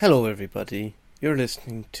Hello everybody, you're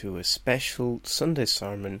listening to a special Sunday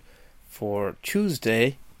sermon for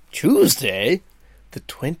Tuesday, the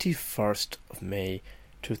 21st of May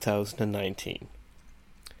 2019.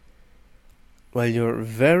 Well, you're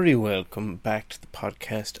very welcome back to the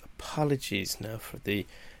podcast. Apologies now for the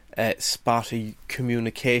spotty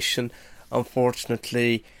communication.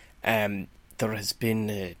 Unfortunately, there has been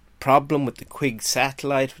a problem with the Quigg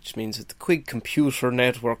satellite, which means that the Quigg computer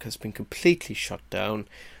network has been completely shut down.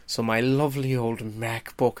 So my lovely old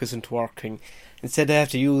MacBook isn't working. Instead I have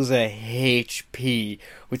to use a HP,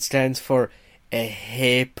 which stands for a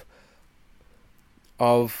heap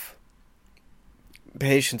of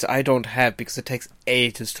patience I don't have because it takes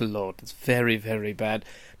ages to load. It's very, very bad.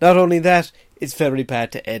 Not only that, it's very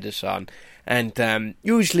bad to edit on. And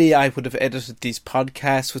usually I would have edited these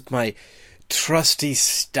podcasts with my trusty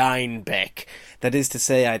Steinbeck. That is to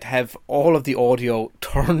say, I'd have all of the audio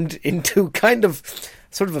turned into kind of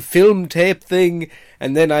sort of a film tape thing,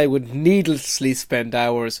 and then I would needlessly spend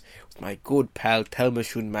hours with my good pal Thelma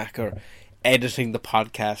Schoonmaker editing the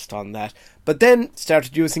podcast on that. But then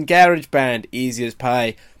started using GarageBand, easy as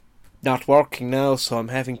pie. Not working now, so I'm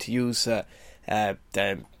having to use the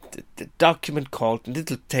document called, and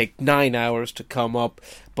it'll take 9 hours to come up,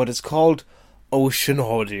 but it's called Ocean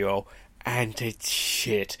Audio, and it's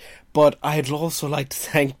shit. But I'd also like to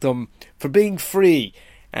thank them for being free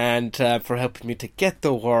and for helping me to get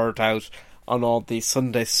the word out on all the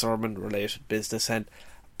Sunday sermon related business. And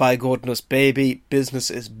by goodness, baby, business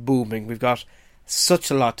is booming. We've got such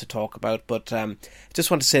a lot to talk about, but I just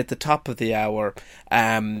want to say at the top of the hour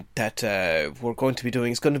that we're going to be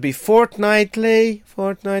doing, it's going to be fortnightly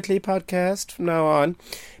podcast from now on,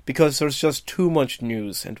 because there's just too much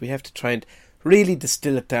news and we have to try and really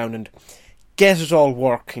distill it down and get it all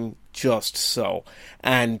working just so.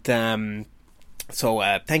 And So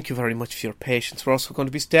thank you very much for your patience. We're also going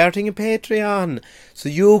to be starting a Patreon, so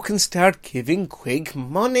you can start giving Quigg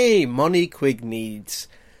money Quigg needs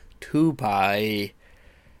to buy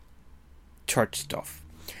church stuff.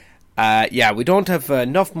 We don't have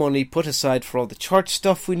enough money put aside for all the church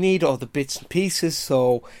stuff we need, all the bits and pieces,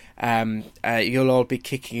 so you'll all be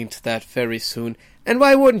kicking into that very soon. And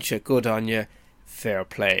why wouldn't you? Good on you. Fair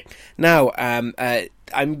play. Now,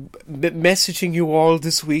 I'm messaging you all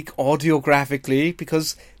this week audiographically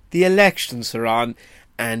because the elections are on,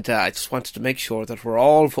 and I just wanted to make sure that we're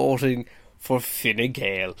all voting for Fine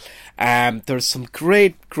Gael. There's some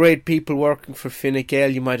great people working for Fine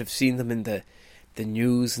Gael. You might have seen them in the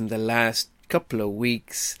news in the last couple of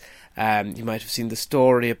weeks. You might have seen the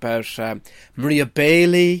story about Maria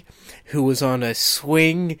Bailey, who was on a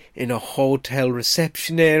swing in a hotel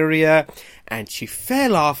reception area, and she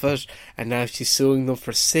fell off it, and now she's suing them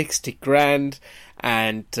for 60 grand,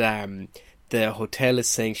 and the hotel is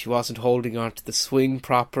saying she wasn't holding on to the swing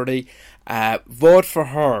properly. Vote for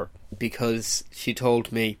her, because she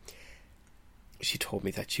told me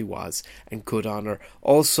that she was, and good on her.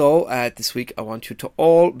 Also, this week I want you to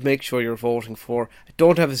all make sure you're voting for, I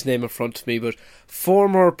don't have his name in front of me, but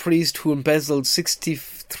former priest who embezzled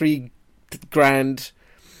 63 grand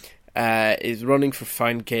is running for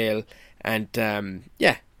Fine Gael, and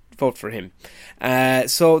vote for him.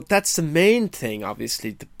 So that's the main thing.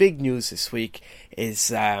 Obviously the big news this week is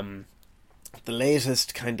the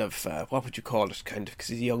latest kind of, what would you call it, kind of, because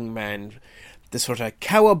he's a young man, the sort of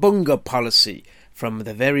cowabunga policy from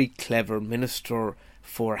the very clever Minister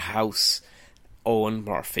for House, Owen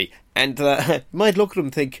Murphy. And you might look at him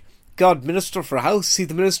and think, God, Minister for House? See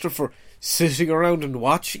the Minister for sitting around and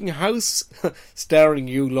watching House? Starring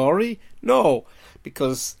Hugh Laurie? No,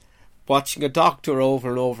 because watching a doctor over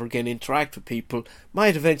and over again interact with people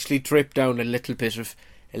might eventually drip down a little bit of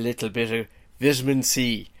vitamin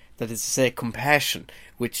C, that is to say compassion,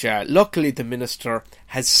 which luckily the minister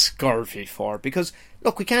has scurvy for, because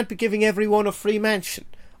look, we can't be giving everyone a free mansion.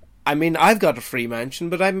 I mean, I've got a free mansion,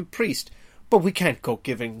 but I'm a priest, but we can't go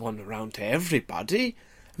giving one around to everybody.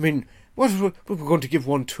 I mean, what we're going to give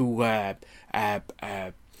one to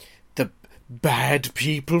the bad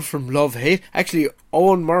people from Love Hate? Actually,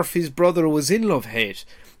 Owen Murphy's brother was in Love Hate,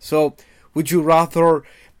 so would you rather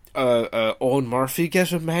Owen Murphy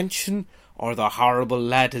get a mansion, or the horrible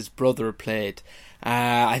lad his brother played?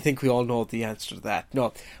 I think we all know the answer to that.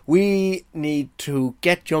 No, we need to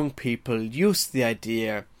get young people used to the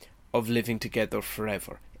idea of living together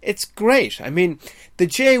forever. It's great. I mean, the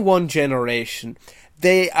J1 generation,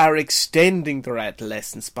 they are extending their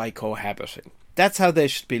adolescence by cohabiting. That's how they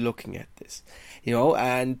should be looking at this.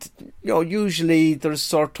 And usually there's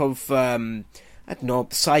sort of,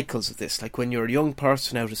 cycles of this. Like when you're a young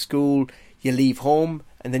person out of school, you leave home,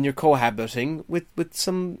 and then you're cohabiting with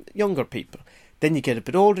some younger people. Then you get a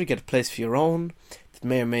bit older, you get a place for your own. That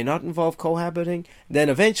may or may not involve cohabiting. Then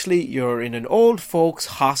eventually you're in an old folks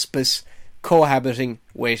hospice, cohabiting,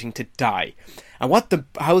 waiting to die. And what the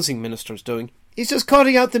housing minister is doing, he's just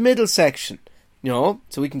cutting out the middle section. So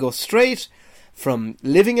we can go straight from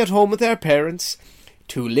living at home with our parents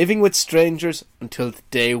to living with strangers until the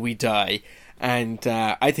day we die. And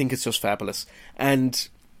I think it's just fabulous. And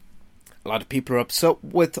a lot of people are upset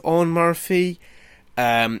with Owen Murphy.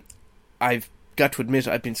 I've got to admit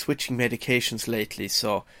I've been switching medications lately,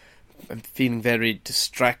 so I'm feeling very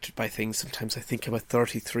distracted by things. Sometimes I think I'm a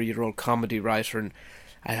 33-year-old comedy writer and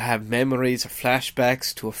I have memories or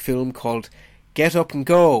flashbacks to a film called Get Up and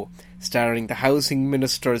Go, starring the housing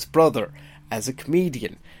minister's brother as a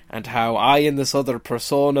comedian, and how I, in this other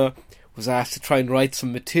persona, was asked to try and write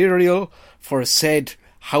some material for said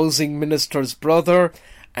housing minister's brother,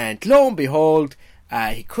 and lo and behold,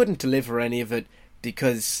 he couldn't deliver any of it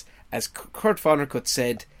because, as Kurt Vonnegut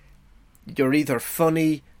said, you're either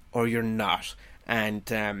funny or you're not. And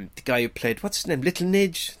the guy who played, what's his name, Little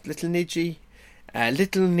Nidge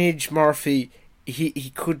Murphy,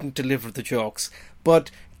 he couldn't deliver the jokes.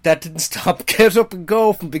 But that didn't stop Get Up and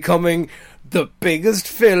Go from becoming the biggest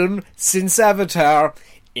film since Avatar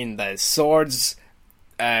in the swords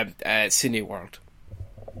cine world.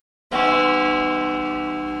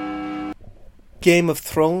 Game of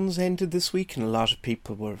Thrones ended this week and a lot of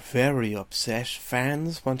people were very upset.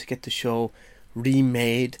 Fans want to get the show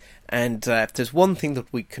remade, and if there's one thing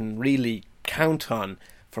that we can really count on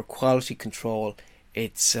for quality control,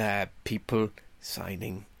 it's people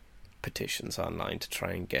signing petitions online to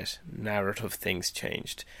try and get narrative things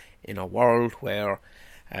changed in a world where,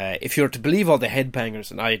 if you're to believe all the headbangers,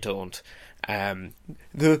 and I don't,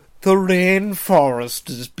 the rainforest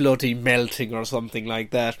is bloody melting or something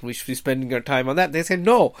like that, and we should be spending our time on that. They say,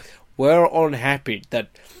 no, we're unhappy that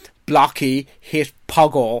Blocky hit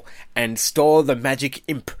Pogo and stole the magic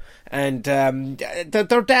imp. And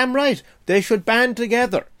they're damn right. They should band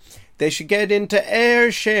together. They should get into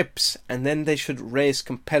airships, and then they should race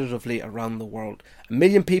competitively around the world. 1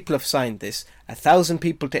 million people have signed this. 1,000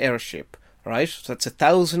 people to airship. Right? So that's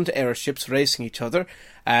 1,000 airships racing each other.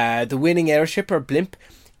 The winning airship or blimp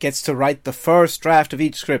gets to write the first draft of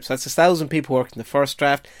each script. So that's 1,000 people working the first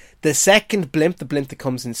draft. The second blimp, the blimp that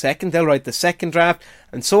comes in second, they'll write the second draft,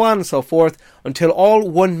 and so on and so forth, until all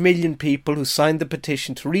 1 million people who signed the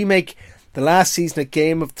petition to remake the last season of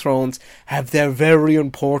Game of Thrones have their very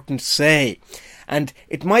important say. And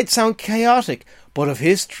it might sound chaotic, but if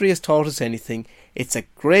history has taught us anything, it's a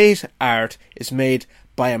great art is made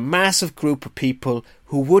by a massive group of people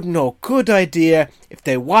who wouldn't know a good idea if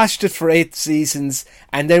they watched it for 8 seasons,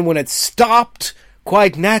 and then when it stopped,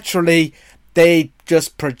 quite naturally, they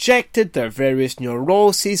just projected their various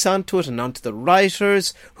neuroses onto it and onto the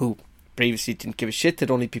writers, who previously didn't give a shit.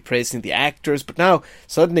 They'd only be praising the actors, but now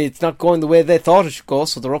suddenly it's not going the way they thought it should go,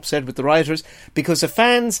 so they're upset with the writers because the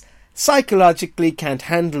fans psychologically can't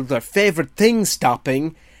handle their favourite thing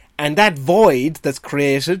stopping, and that void that's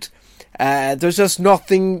created, there's just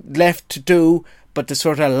nothing left to do but to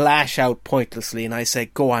sort of lash out pointlessly. And I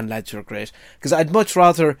say, go on lads, you're great, because I'd much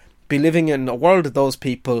rather be living in a world of those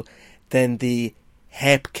people than the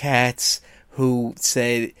hep cats who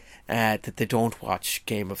say that they don't watch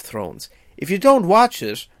Game of Thrones. If you don't watch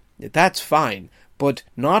it, that's fine, but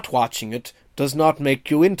not watching it does not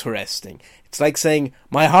make you interesting. It's like saying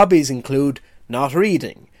my hobbies include not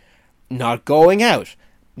reading, not going out,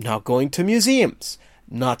 not going to museums,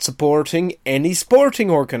 not supporting any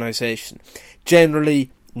sporting organisation,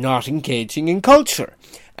 generally not engaging in culture,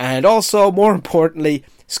 and also, more importantly,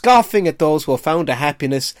 scoffing at those who have found a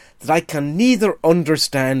happiness that I can neither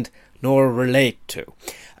understand nor relate to.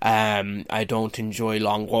 I don't enjoy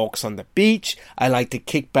long walks on the beach. I like to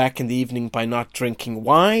kick back in the evening by not drinking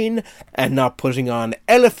wine and not putting on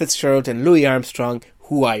Ella Fitzgerald and Louis Armstrong,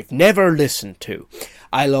 who I've never listened to.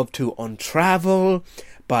 I love to untravel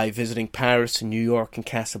by visiting Paris and New York and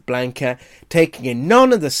Casablanca, taking in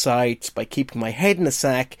none of the sights, by keeping my head in a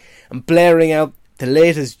sack and blaring out the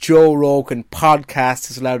latest Joe Rogan podcast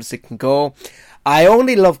as loud as it can go. I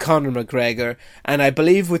only love Conor McGregor, and I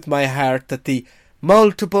believe with my heart that the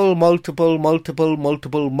multiple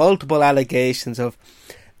allegations of,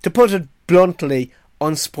 to put it bluntly,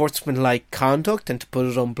 unsportsmanlike conduct, and to put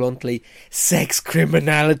it unbluntly, sex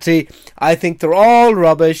criminality, I think they're all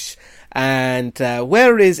rubbish. And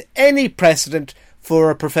where is any precedent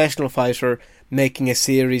for a professional fighter making a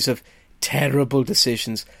series of terrible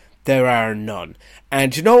decisions? There are none.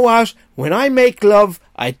 And you know what? When I make love,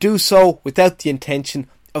 I do so without the intention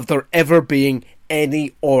of there ever being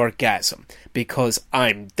any orgasm, because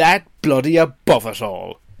I'm that bloody above it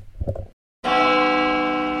all.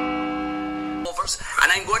 offers,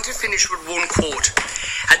 and I'm going to finish with one quote.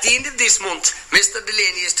 At the end of this month, Mr.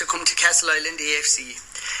 Delaney is to come to Castle Island AFC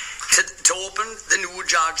to open the new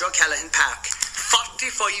George O'Callaghan Park.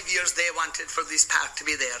 45 years they wanted for this park to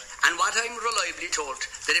be there, and what I'm reliably told,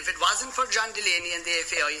 that if it wasn't for John Delaney and the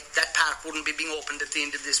FAI, that park wouldn't be being opened at the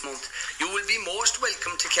end of this month. You will be most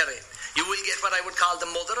welcome to Kerry. You will get what I would call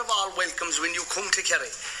the mother of all welcomes when you come to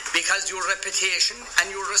Kerry, because your reputation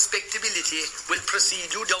and your respectability will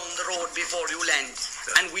precede you down the road before you land,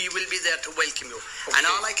 and we will be there to welcome you. Okay. And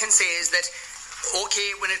all I can say is that,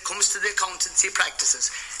 okay, when it comes to the accountancy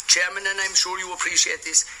practices, Chairman, and I'm sure you appreciate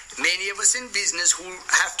this, many of us in business who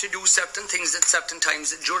have to do certain things at certain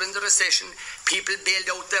times. During the recession, people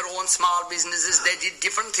bailed out their own small businesses. They did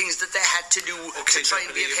different things that they had to do to try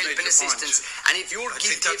and be of help and assistance. And if you're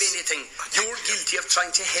guilty of anything, you're guilty of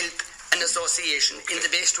trying to help an association in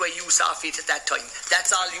the best way you saw fit at that time.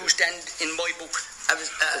 That's all you stand in my book.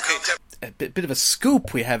 A bit of a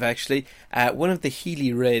scoop we have, actually. One of the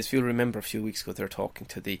Healy-Raes, if you'll remember a few weeks ago, they were talking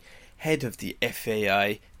to the head of the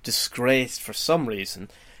FAI, disgraced for some reason,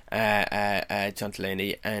 John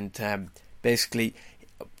Delaney, and basically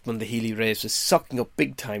one of the Healy-Raes was sucking up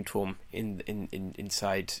big time to him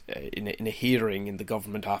inside in a hearing in the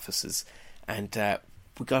government offices, and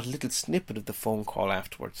we got a little snippet of the phone call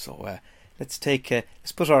afterwards. So let's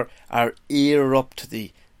put our ear up to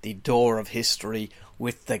the door of history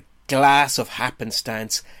with the glass of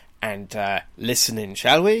happenstance and listen in,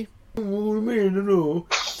 shall we?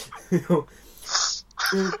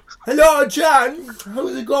 Hello, John.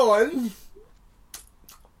 How's it going?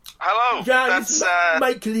 Hello, John, that's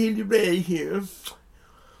Michael Healy-Rae here.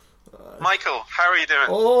 Michael, how are you doing?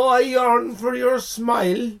 Oh, I yearn for your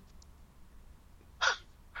smile.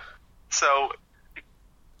 So,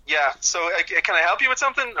 yeah. So, can I help you with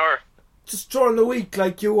something, or? Just during the week,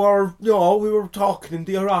 like we were talking in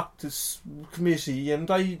the Oireachtas committee, and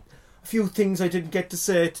a few things I didn't get to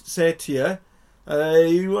say to you.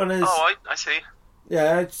 I see.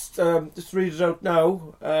 Yeah, it's just read it out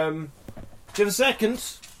now. Do you have a second?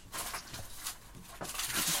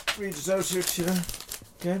 Just read it out here to you.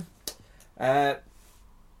 Okay.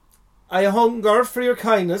 I hunger for your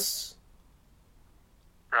kindness.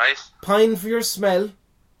 Right. Pine for your smell.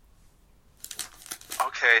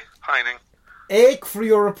 Okay, pining. Ache for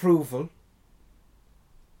your approval.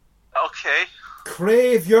 Okay.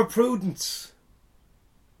 Crave your prudence.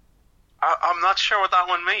 I'm not sure what that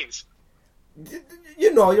one means.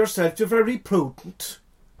 You know yourself, you're very prudent.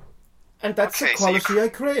 And that's a quality I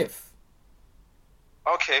crave.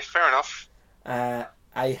 Okay, fair enough. I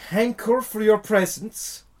hanker for your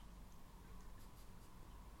presence.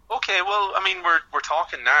 Okay, well, I mean, we're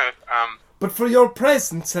talking now. But for your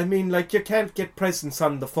presence, I mean, like, you can't get presents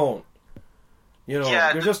on the phone. You know,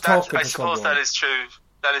 yeah, you're just talking to someone. I suppose that is true.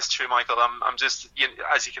 That is true, Michael. I'm just,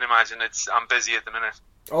 as you can imagine, I'm busy at the minute.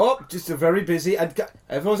 Oh, just very busy. And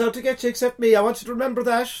everyone's out to get you except me. I want you to remember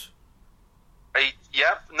that.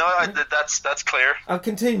 That's clear. I'll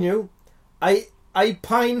continue. I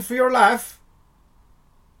pine for your laugh.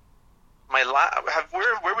 My laugh?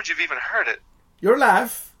 Where would you have even heard it? Your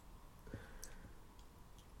laugh.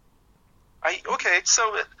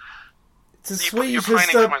 So it's as sweet as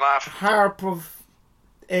the harp of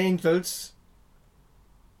angels.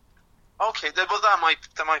 Okay, well that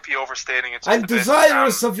might be overstating it. I'm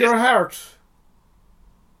desirous of your heart.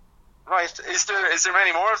 Right, is there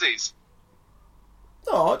many more of these?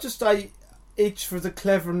 No, just I itch for the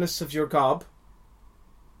cleverness of your gob.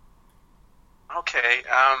 Okay,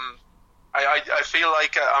 I feel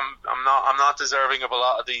like I'm not deserving of a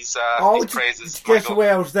lot of these praises. Get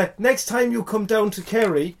away out of that. Next time you come down to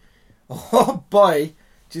Kerry, oh boy,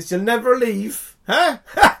 just you'll never leave, huh?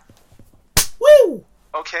 Ha! Woo!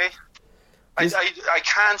 Okay. I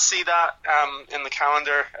can't see that in the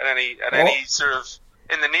calendar at any sort of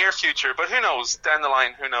in the near future, but who knows? Down the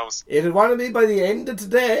line, who knows? It'll want to be by the end of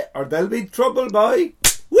today, or there'll be trouble by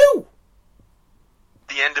woo.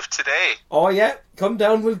 The end of today. Oh yeah, come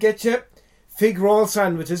down, we'll get you fig roll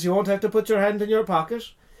sandwiches. You won't have to put your hand in your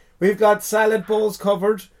pocket. We've got salad bowls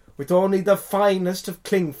covered with only the finest of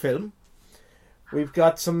cling film. We've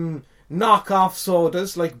got some knockoff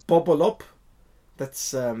sodas like Bubble Up.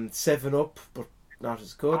 That's 7-Up, but not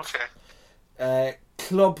as good. Okay.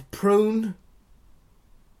 Club Prune.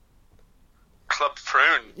 Club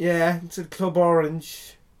Prune? Yeah, it's a Club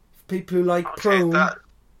Orange. People who like prune. That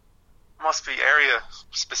must be area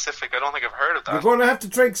specific. I don't think I've heard of that. You're going to have to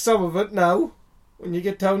drink some of it now when you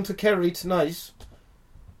get down to Kerry tonight.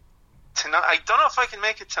 Tonight? I don't know if I can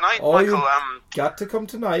make it tonight, oh, Michael. You got to come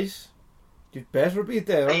tonight. You'd better be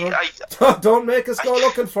there. Don't make us go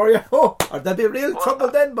looking for you. Oh, or there'll be real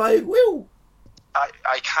trouble then, boy. Woo!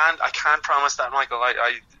 I can't promise that, Michael.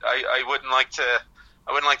 I wouldn't like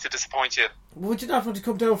to disappoint you. Would you not want to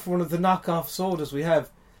come down for one of the knockoff sodas we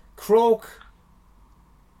have? Croak.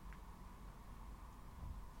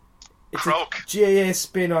 It's Croak. a GAA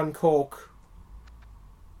spin on Coke.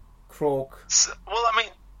 Croak. Well, I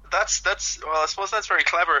mean, that's well, I suppose that's very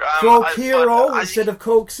clever. Coke Hero instead of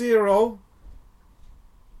Coke Zero.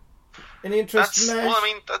 Any interest in that? Well, I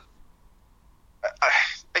mean,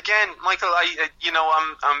 again, Michael,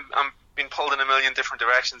 I'm being pulled in a million different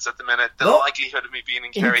directions at the minute. The likelihood of me being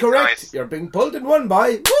in Kerry Incorrect. tonight. You're being pulled in one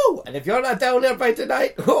by. Woo! And if you're not down there by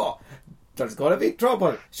tonight, there's going to be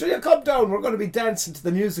trouble. Should you come down? We're going to be dancing to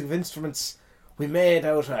the music of instruments we made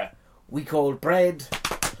out of week-old bread.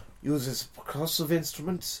 Uses percussive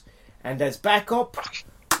instruments. And as backup,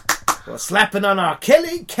 we're slapping on our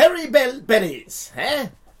Kerry bellies. Eh?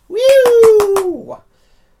 Woo!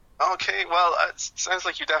 Okay, well, it sounds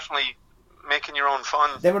like you're definitely making your own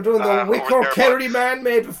fun. They were doing the Wicker Kerry man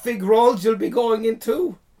made of fig rolls you'll be going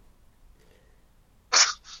into.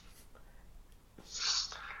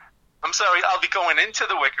 I'm sorry, I'll be going into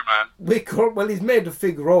the Wicker Man. Well, he's made of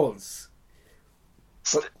fig rolls.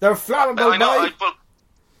 But they're flammable, I know,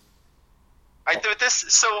 I do this,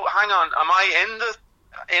 so hang on, am I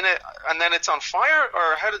in it and then it's on fire,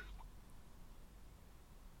 or how did...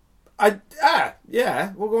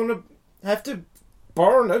 Yeah, we're going to have to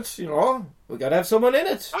burn it, you know. We got to have someone in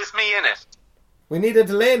it. With me in it? We need a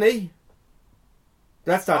Delaney.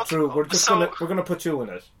 That's not true. We're just we're going to put you in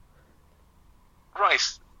it. Right.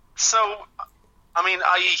 So, I mean,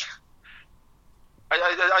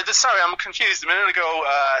 sorry, I'm confused. A minute ago,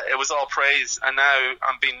 it was all praise, and now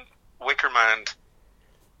I'm being Wickermaned.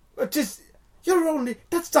 But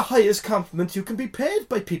that's the highest compliment you can be paid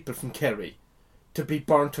by people from Kerry. To be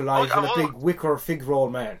burnt alive in a big wicker fig roll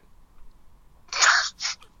man.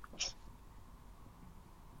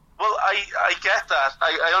 Well, I get that.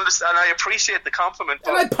 I understand. I appreciate the compliment.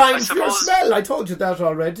 And I pine for your smell. I told you that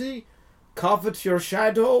already. Covet your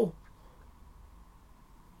shadow.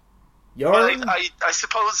 Well, I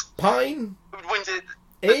suppose pine. When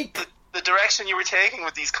ache. The direction you were taking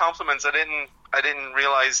with these compliments, I didn't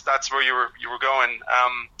realize that's where you were going.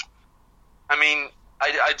 I mean,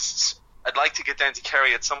 I'd like to get down to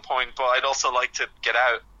Kerry at some point, but I'd also like to get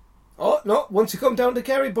out. Oh, no. Once you come down to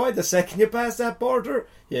Kerry, boy, the second you pass that border,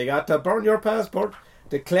 you got to burn your passport,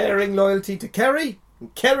 declaring loyalty to Kerry,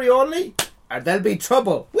 and Kerry only, and there'll be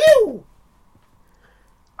trouble. Woo!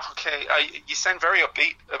 Okay, you sound very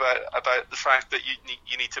upbeat about the fact that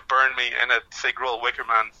you need to burn me in a fig roll wicker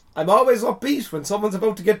man. I'm always upbeat when someone's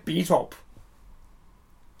about to get beat up.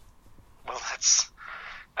 Well,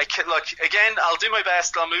 look, again, I'll do my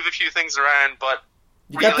best. I'll move a few things around, but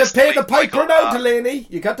you got to pay the piper now, Delaney.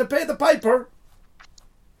 You got to pay the piper.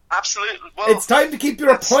 Absolutely. Well, it's time to keep your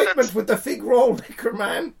appointment with the fig roll wicker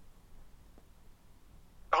man.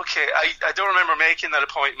 Okay, I don't remember making that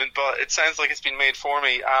appointment, but it sounds like it's been made for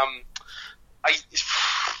me.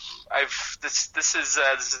 This is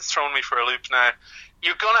throwing me for a loop now.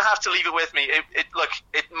 You're gonna have to leave it with me.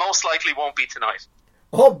 It most likely won't be tonight.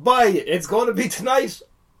 Oh, boy, it's going to be tonight.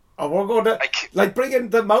 And we're going to, like bringing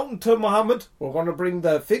the mountain to Muhammad, we're going to bring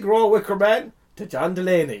the fig roll wicker man to John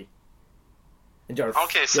Delaney. And your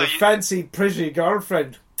fancy, pretty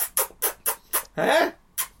girlfriend. Huh?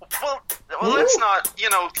 Well, let's not,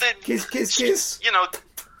 kiss, kiss, kiss.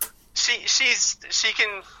 She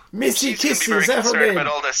can... Missy Kissy, be very is that her name? About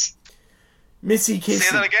all this. Missy Kissy.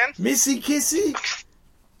 Say that again? Missy Kissy?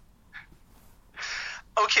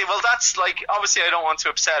 Okay, well, that's obviously I don't want to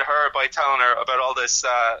upset her by telling her about all this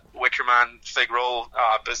Wickerman fig roll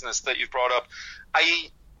business that you've brought up. I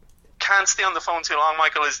can't stay on the phone too long,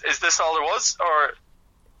 Michael. Is this all there was, or...?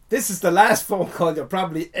 This is the last phone call you're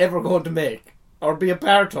probably ever going to make, or be a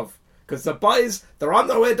part of. Because the boys, they're on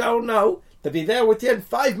their way down now. They'll be there with you in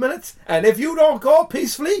 5 minutes. And if you don't go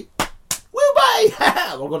peacefully,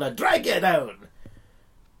 woo-bye! We're going to drag you down.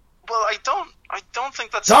 Well, I don't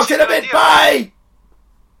think that's... Talk to you in a bit, bye!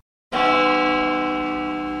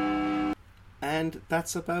 And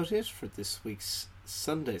that's about it for this week's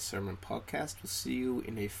Sunday Sermon Podcast. We'll see you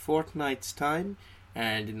in a fortnight's time.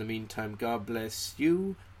 And in the meantime, God bless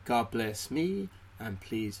you, God bless me, and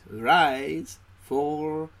please rise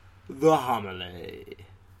for the homily.